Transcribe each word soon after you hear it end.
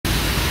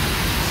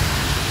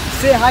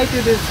say hi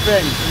to this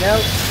friend, you know.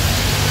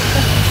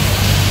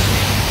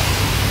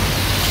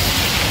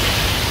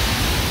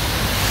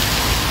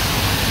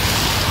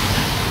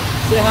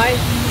 Say hi.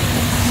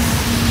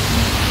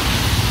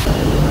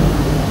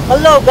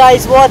 Hello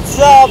guys, what's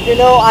up? You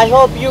know, I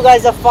hope you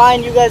guys are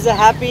fine, you guys are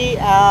happy,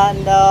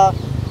 and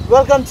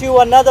welcome to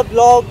another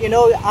vlog. You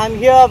know, I'm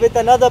here with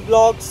another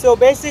vlog. So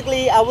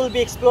basically I will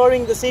be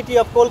exploring the city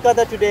of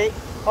Kolkata today.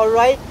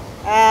 Alright,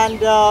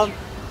 and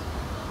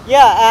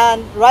yeah,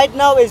 and right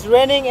now it's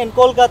raining in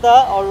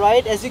Kolkata.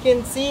 Alright, as you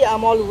can see,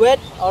 I'm all wet.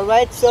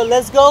 Alright, so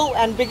let's go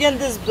and begin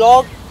this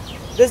vlog,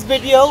 this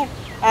video.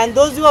 And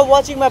those who are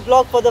watching my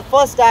vlog for the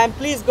first time,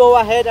 please go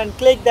ahead and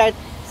click that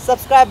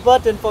subscribe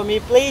button for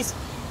me, please.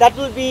 That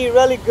will be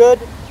really good,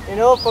 you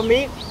know, for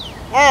me.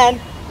 And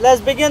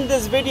let's begin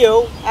this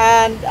video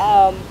and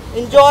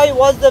enjoy,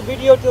 watch the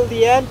video till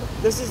the end.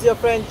 This is your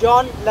friend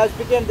John. Let's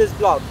begin this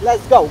vlog.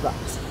 Let's go,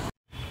 guys.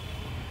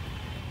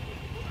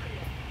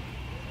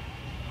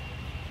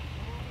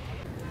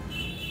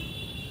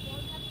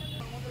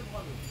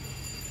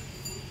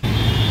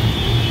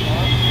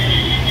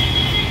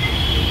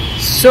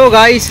 So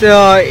guys,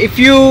 if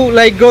you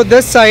like go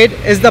this side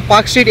is the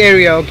Park Street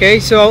area,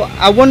 okay? So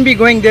I won't be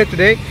going there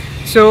today.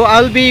 So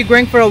I'll be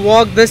going for a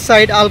walk this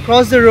side. I'll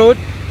cross the road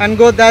and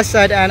go that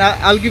side, and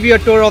I'll give you a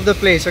tour of the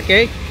place,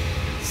 okay?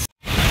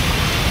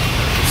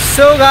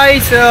 So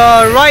guys,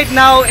 right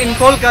now in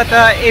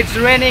Kolkata it's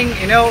raining,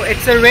 you know,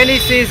 it's a rainy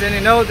season,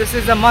 you know, this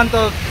is the month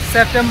of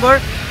September.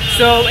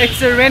 So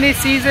it's a rainy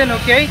season,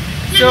 okay?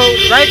 So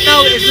right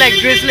now it's like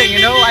drizzling,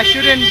 you know. I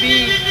shouldn't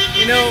be,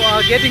 you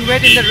know, getting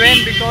wet in the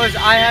rain because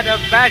I had a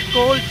bad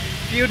cold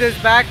few days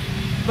back.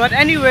 But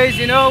anyways,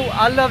 you know,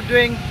 I love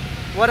doing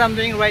what I'm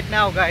doing right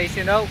now, guys.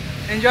 You know,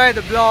 enjoy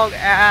the vlog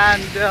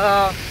and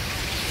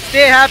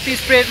stay happy,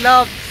 spread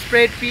love,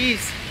 spread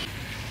peace.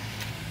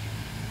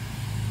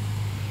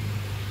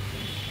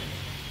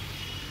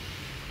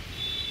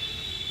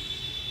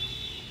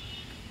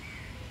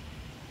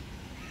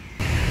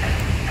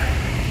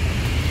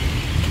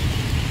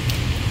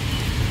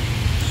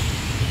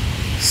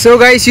 So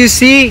guys, you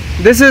see,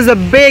 this is a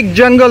big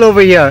jungle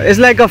over here. It's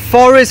like a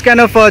forest kind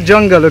of a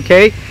jungle,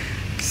 okay?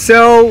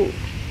 So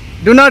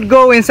do not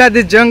go inside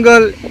the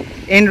jungle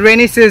in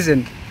rainy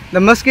season.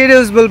 The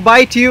mosquitoes will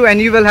bite you and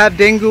you will have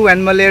dengue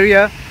and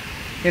malaria,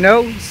 you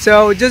know.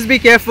 So just be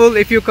careful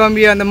if you come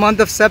here in the month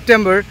of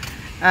September,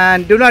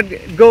 and do not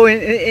go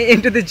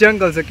into the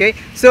jungles, okay?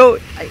 So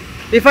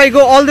if I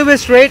go all the way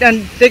straight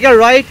and take a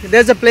right,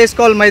 there's a place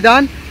called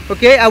Maidan,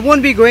 okay? I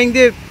won't be going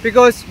there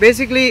because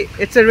basically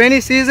it's a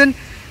rainy season.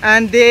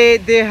 And they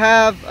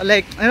have,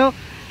 like, you know,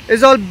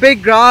 it's all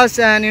big grass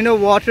and, you know,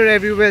 water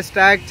everywhere,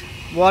 stacked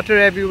water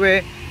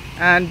everywhere,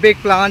 and big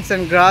plants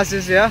and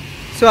grasses. Yeah,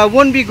 so I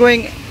won't be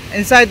going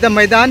inside the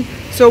Maidan.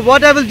 So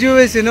what I will do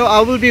is, you know, I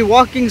will be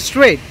walking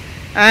straight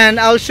and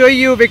I'll show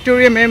you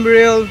Victoria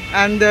Memorial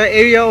and the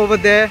area over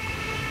there.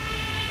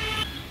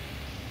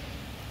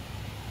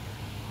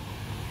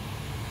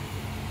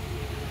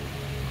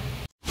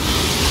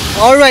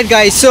 Alright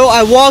guys, so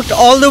I walked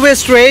all the way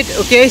straight,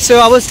 okay? So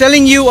I was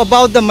telling you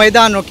about the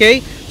Maidan,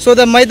 okay? So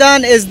the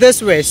Maidan is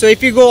this way. So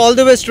if you go all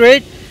the way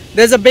straight,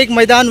 there's a big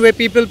Maidan where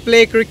people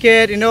play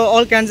cricket, you know,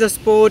 all kinds of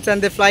sports,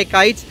 and they fly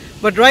kites.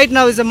 But right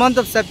now is the month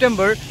of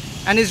September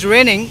and it's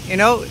raining, you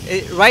know,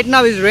 right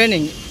now is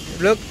raining.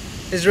 Look,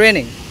 it's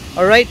raining.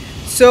 Alright,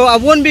 so I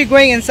won't be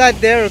going inside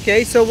there,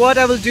 okay? So what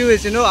I will do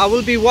is, you know, I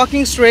will be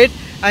walking straight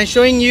and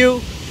showing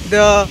you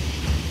the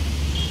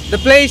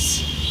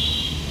place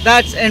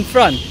that's in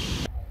front.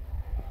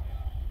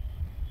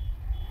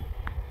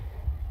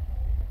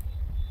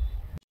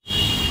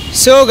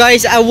 So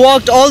guys, I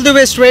walked all the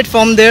way straight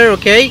from there,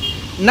 okay?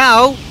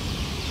 Now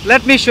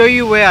let me show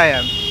you where I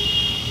am.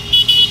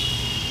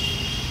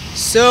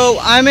 So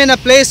I'm in a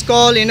place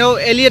called, you know,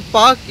 Elliott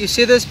Park. You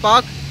see this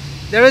park?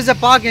 There is a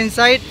park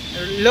inside.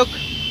 Look,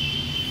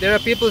 there are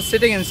people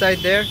sitting inside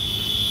there.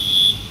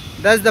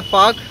 That's the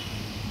park.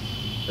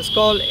 It's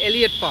called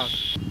Elliott Park.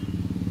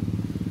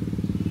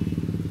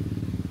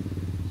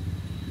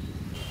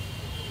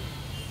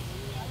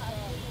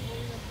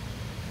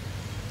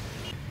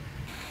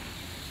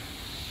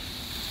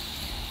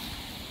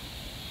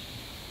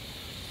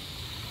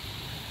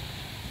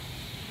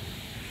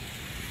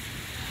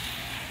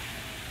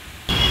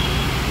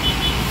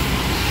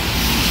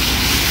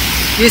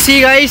 You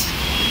see guys,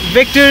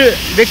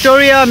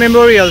 Victoria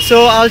Memorial.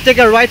 So I'll take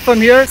a right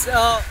from here.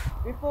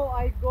 Before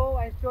I go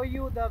and show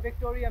you the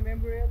Victoria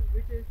Memorial,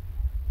 which is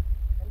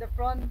in the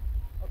front,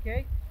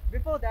 okay?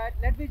 Before that,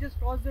 let me just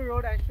cross the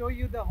road and show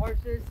you the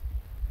horses,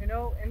 you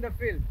know, in the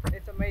field.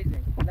 It's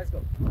amazing. Let's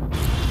go.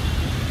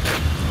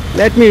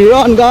 Let me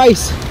run,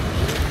 guys.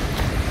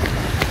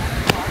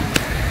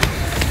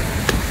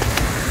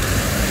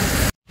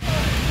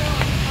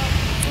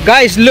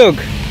 Guys, look,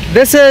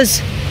 this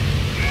is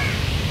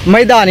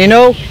Maidan, you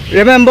know.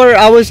 Remember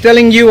I was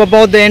telling you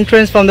about the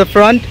entrance from the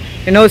front,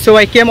 you know, so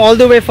I came all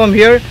the way from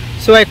here.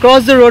 So I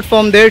crossed the road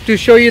from there to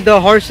show you the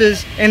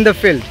horses in the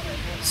field.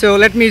 So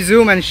let me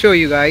zoom and show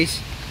you guys.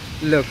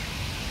 Look.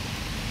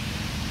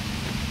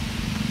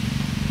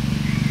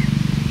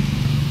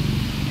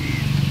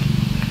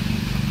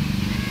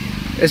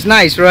 It's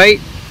nice, right?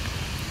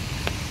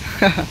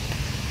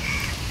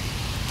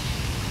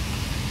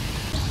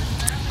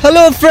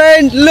 Hello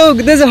friend, look,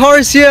 there's a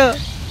horse here.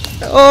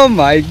 Oh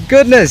my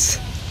goodness.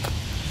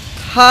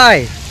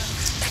 Hi.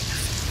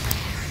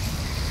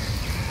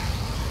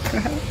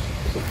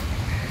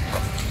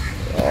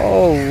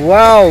 Oh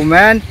wow,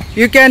 man.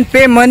 You can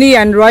pay money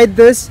and ride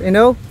this, you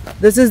know.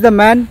 This is the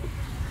man.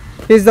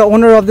 He's the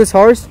owner of this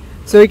horse.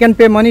 So you can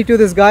pay money to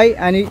this guy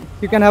and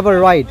you can have a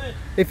ride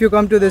if you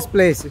come to this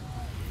place.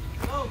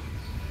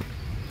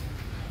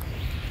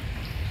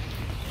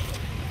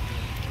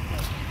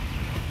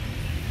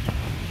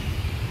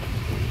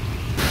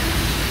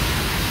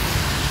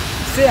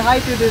 Say hi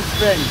to this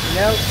friend, you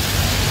know.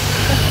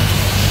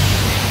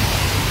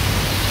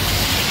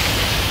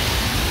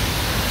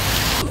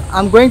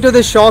 I'm going to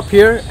the shop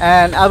here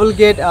and I will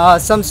get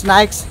some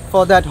snacks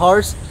for that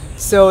horse.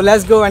 So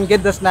let's go and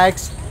get the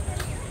snacks.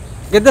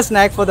 Get the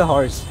snack for the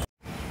horse.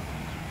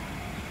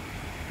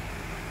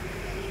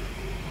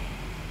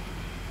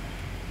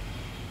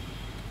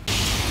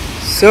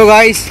 So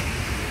guys,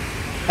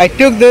 I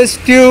took this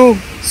too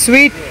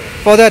sweet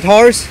for that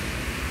horse.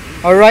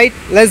 Alright,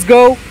 let's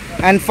go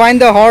and find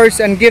the horse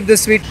and give the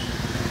sweet.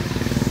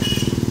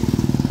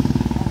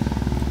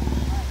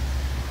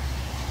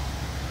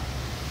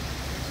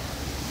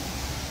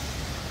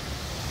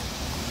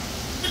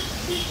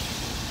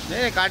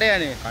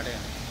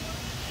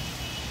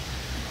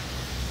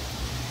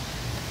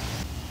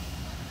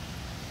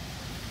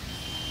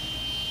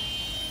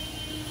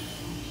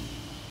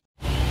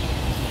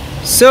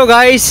 So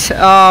guys,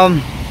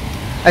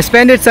 I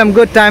spent some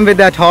good time with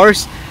that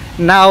horse.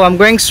 Now I'm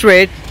going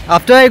straight.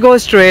 After I go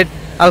straight,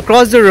 I'll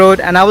cross the road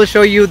and I will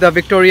show you the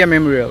Victoria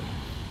Memorial.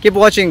 Keep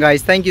watching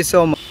guys, thank you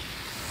so much.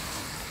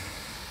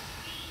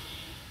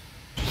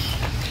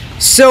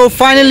 So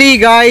finally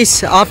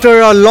guys,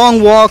 after a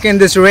long walk in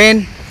this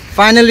rain,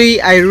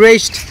 finally I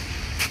reached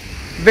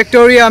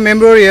Victoria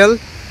Memorial,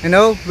 you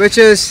know, which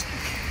is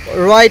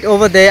right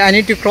over there. I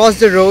need to cross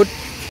the road.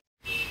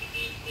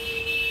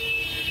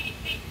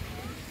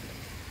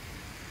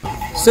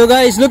 So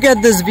guys, look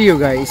at this view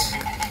guys.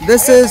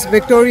 This is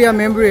Victoria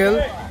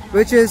Memorial,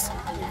 which is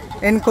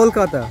in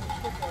Kolkata.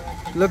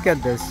 Look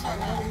at this.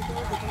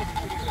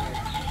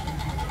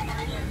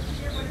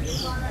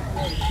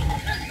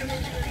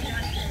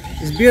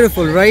 It's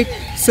beautiful, right?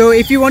 So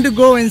if you want to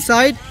go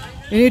inside,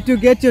 you need to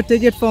get your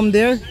ticket from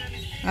there,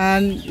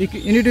 and you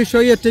need to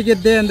show your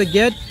ticket there in the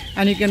gate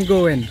and you can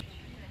go in.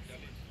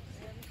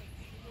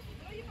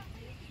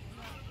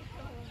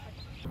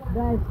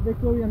 That's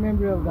Victoria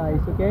Memorial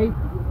guys, okay?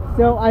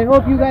 So I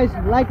hope you guys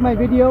like my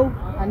video,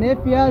 and if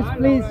yes,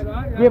 please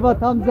give a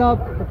thumbs up,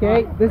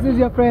 okay? This is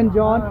your friend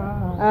John,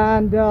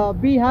 and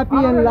be happy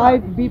in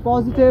life, be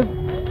positive,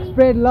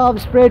 spread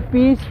love, spread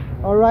peace,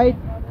 alright?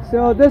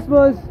 So this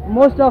was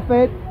most of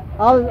it.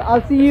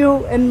 I'll see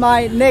you in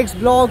my next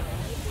vlog,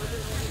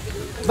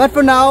 but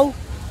for now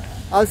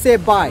I'll say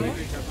bye.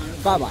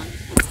 Bye bye.